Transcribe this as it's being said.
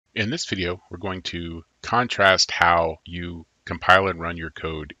In this video, we're going to contrast how you compile and run your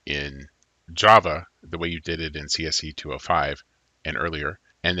code in Java, the way you did it in CSE 205 and earlier,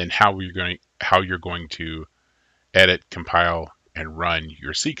 and then how you're going to edit, compile, and run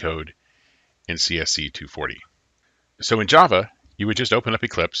your C code in CSE 240. So in Java, you would just open up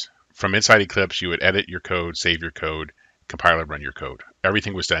Eclipse. From inside Eclipse, you would edit your code, save your code, compile and run your code.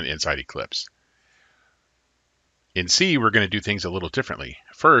 Everything was done inside Eclipse. In C, we're going to do things a little differently.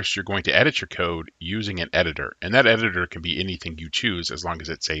 First, you're going to edit your code using an editor, and that editor can be anything you choose as long as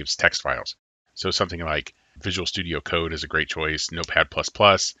it saves text files. So something like Visual Studio Code is a great choice, Notepad++,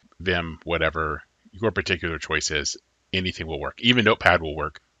 Vim, whatever your particular choice is, anything will work. Even Notepad will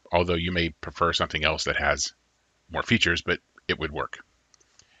work, although you may prefer something else that has more features, but it would work.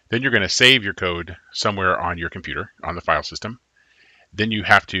 Then you're going to save your code somewhere on your computer, on the file system. Then you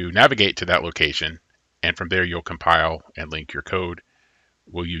have to navigate to that location, and from there you'll compile and link your code.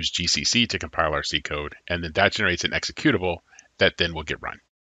 We'll use GCC to compile our C code, and then that generates an executable that then will get run.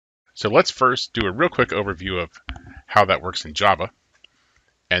 So let's first do a real quick overview of how that works in Java,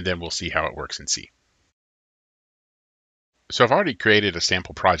 and then we'll see how it works in C. So I've already created a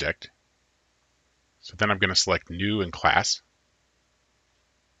sample project. So then I'm going to select New and Class.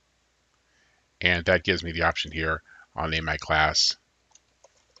 And that gives me the option here. I'll name my class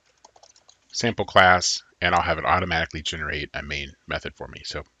sample class, and I'll have it automatically generate a main method for me.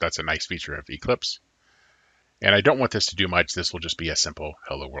 So that's a nice feature of Eclipse. And I don't want this to do much. This will just be a simple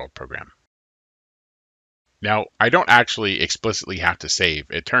hello world program. Now, I don't actually explicitly have to save.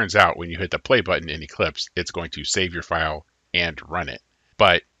 It turns out when you hit the play button in Eclipse, it's going to save your file and run it.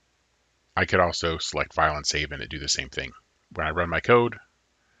 But I could also select File and Save and it do the same thing. When I run my code,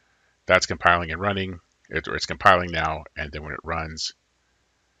 that's compiling and running. It's compiling now, and then when it runs,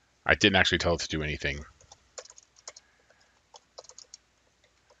 I didn't actually tell it to do anything.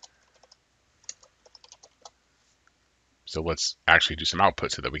 So let's actually do some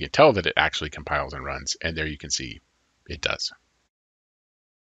output so that we can tell that it actually compiles and runs. And there you can see it does.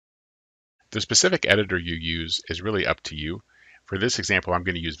 The specific editor you use is really up to you. For this example, I'm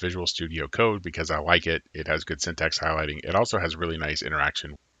going to use Visual Studio Code because I like it. It has good syntax highlighting. It also has really nice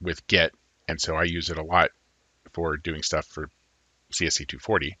interaction with Git. And so I use it a lot for doing stuff for CSE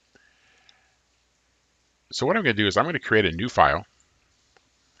 240. So what I'm going to do is I'm going to create a new file,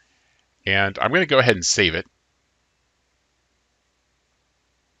 and I'm going to go ahead and save it.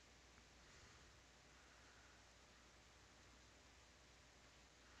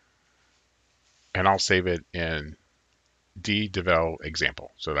 And I'll save it in d-devel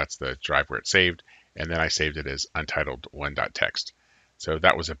example. So that's the drive where it's saved. And then I saved it as untitled1.txt. So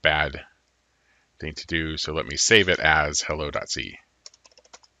that was a bad thing to do. So let me save it as hello.c.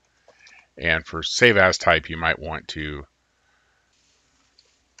 And for save as type, you might want to,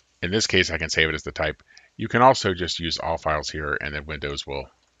 in this case, I can save it as the type. You can also just use all files here, and then Windows will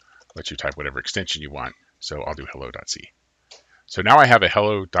let you type whatever extension you want. So I'll do hello.c. So now I have a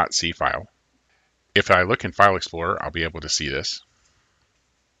hello.c file. If I look in File Explorer, I'll be able to see this.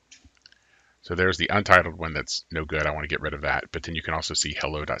 So there's the untitled one that's no good. I want to get rid of that. But then you can also see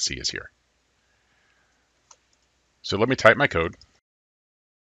hello.c is here. So let me type my code.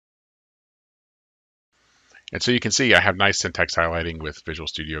 And so you can see I have nice syntax highlighting with Visual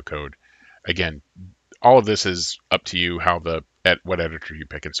Studio Code. Again, all of this is up to you, what editor you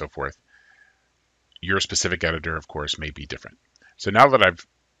pick and so forth. Your specific editor, of course, may be different. So now that I've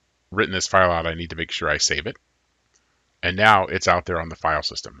written this file out, I need to make sure I save it. And now it's out there on the file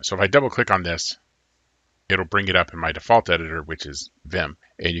system. So if I double click on this, it'll bring it up in my default editor, which is Vim.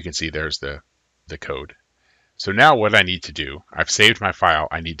 And you can see there's the code. So now what I need to do, I've saved my file,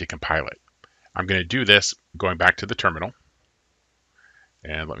 I need to compile it. I'm going to do this going back to the terminal.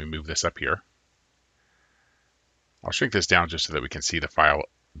 And let me move this up here. I'll shrink this down just so that we can see the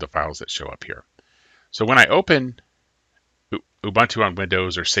files that show up here. So when I open Ubuntu on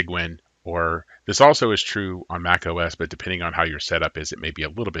Windows or Cygwin, or this also is true on macOS, but depending on how your setup is, it may be a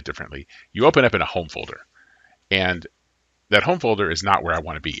little bit differently. You open up in a home folder, and that home folder is not where I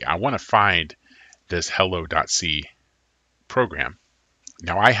want to be. I want to find this hello.c program.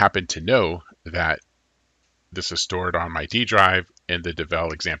 Now I happen to know that this is stored on my D drive in the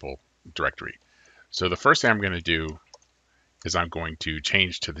devel example directory. So the first thing I'm going to do is I'm going to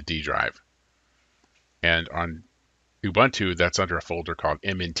change to the D drive. And on Ubuntu, that's under a folder called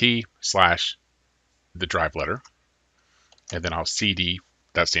mnt/the drive letter. And then I'll cd,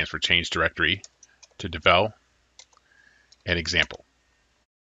 that stands for change directory, to devel and example.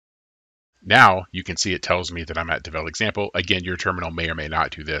 Now you can see it tells me that I'm at devel example. Again, your terminal may or may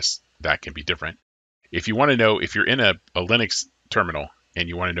not do this. That can be different. If you want to know if you're in a Linux terminal and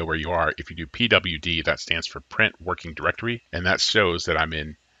you want to know where you are, if you do pwd, that stands for print working directory, and that shows that I'm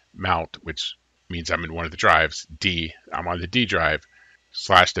in mount, which means I'm in one of the drives. D, I'm on the D drive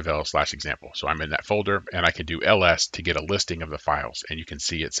 /devel/example. So I'm in that folder, and I can do ls to get a listing of the files, and you can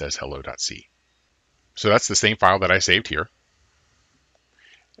see it says hello.c. So that's the same file that I saved here.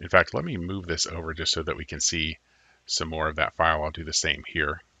 In fact, let me move this over just so that we can see some more of that file. I'll do the same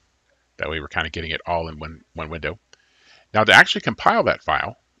here. That way we're kind of getting it all in one window. Now to actually compile that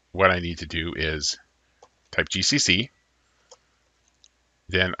file, what I need to do is type gcc.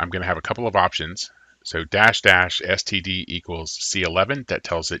 Then I'm going to have a couple of options. So --std equals C11. That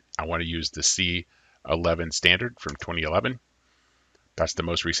tells it I want to use the C11 standard from 2011. That's the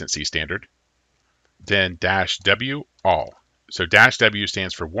most recent C standard. Then -w all. So -w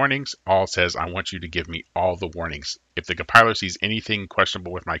stands for warnings. All says I want you to give me all the warnings. If the compiler sees anything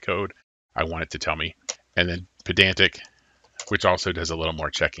questionable with my code, I want it to tell me. And then pedantic, which also does a little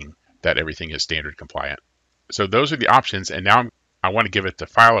more checking that everything is standard compliant. So those are the options, and now I want to give it the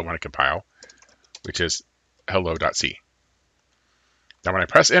file I want to compile, which is hello.c. Now when I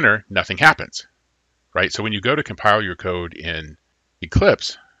press enter, nothing happens, right? So when you go to compile your code in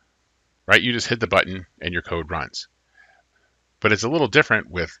Eclipse, right, you just hit the button and your code runs. But it's a little different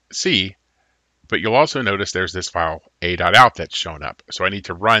with C, but you'll also notice there's this file a.out that's shown up. So I need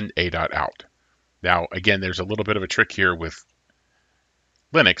to run a.out. Now, again, there's a little bit of a trick here with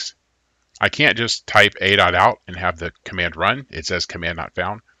Linux. I can't just type a.out and have the command run. It says command not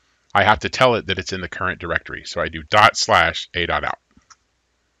found. I have to tell it that it's in the current directory. So I do /a.out.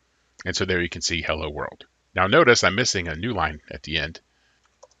 And so there you can see hello world. Now notice I'm missing a new line at the end.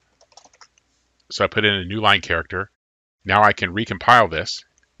 So I put in a new line character. Now I can recompile this.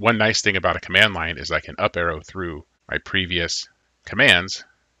 One nice thing about a command line is I can up arrow through my previous commands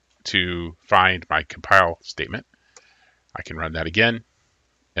to find my compile statement. I can run that again,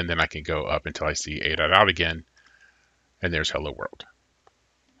 and then I can go up until I see a.out again, and there's hello world.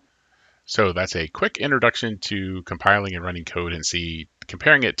 So that's a quick introduction to compiling and running code in C,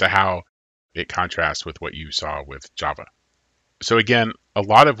 comparing it to how it contrasts with what you saw with Java. So again, a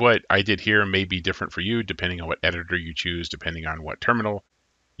lot of what I did here may be different for you depending on what editor you choose, depending on what terminal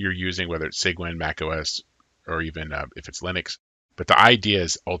you're using, whether it's Cygwin, macOS, or even if it's Linux. But the idea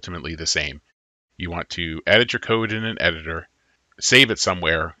is ultimately the same. You want to edit your code in an editor, save it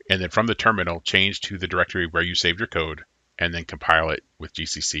somewhere, and then from the terminal, change to the directory where you saved your code, and then compile it with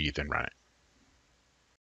GCC, then run it.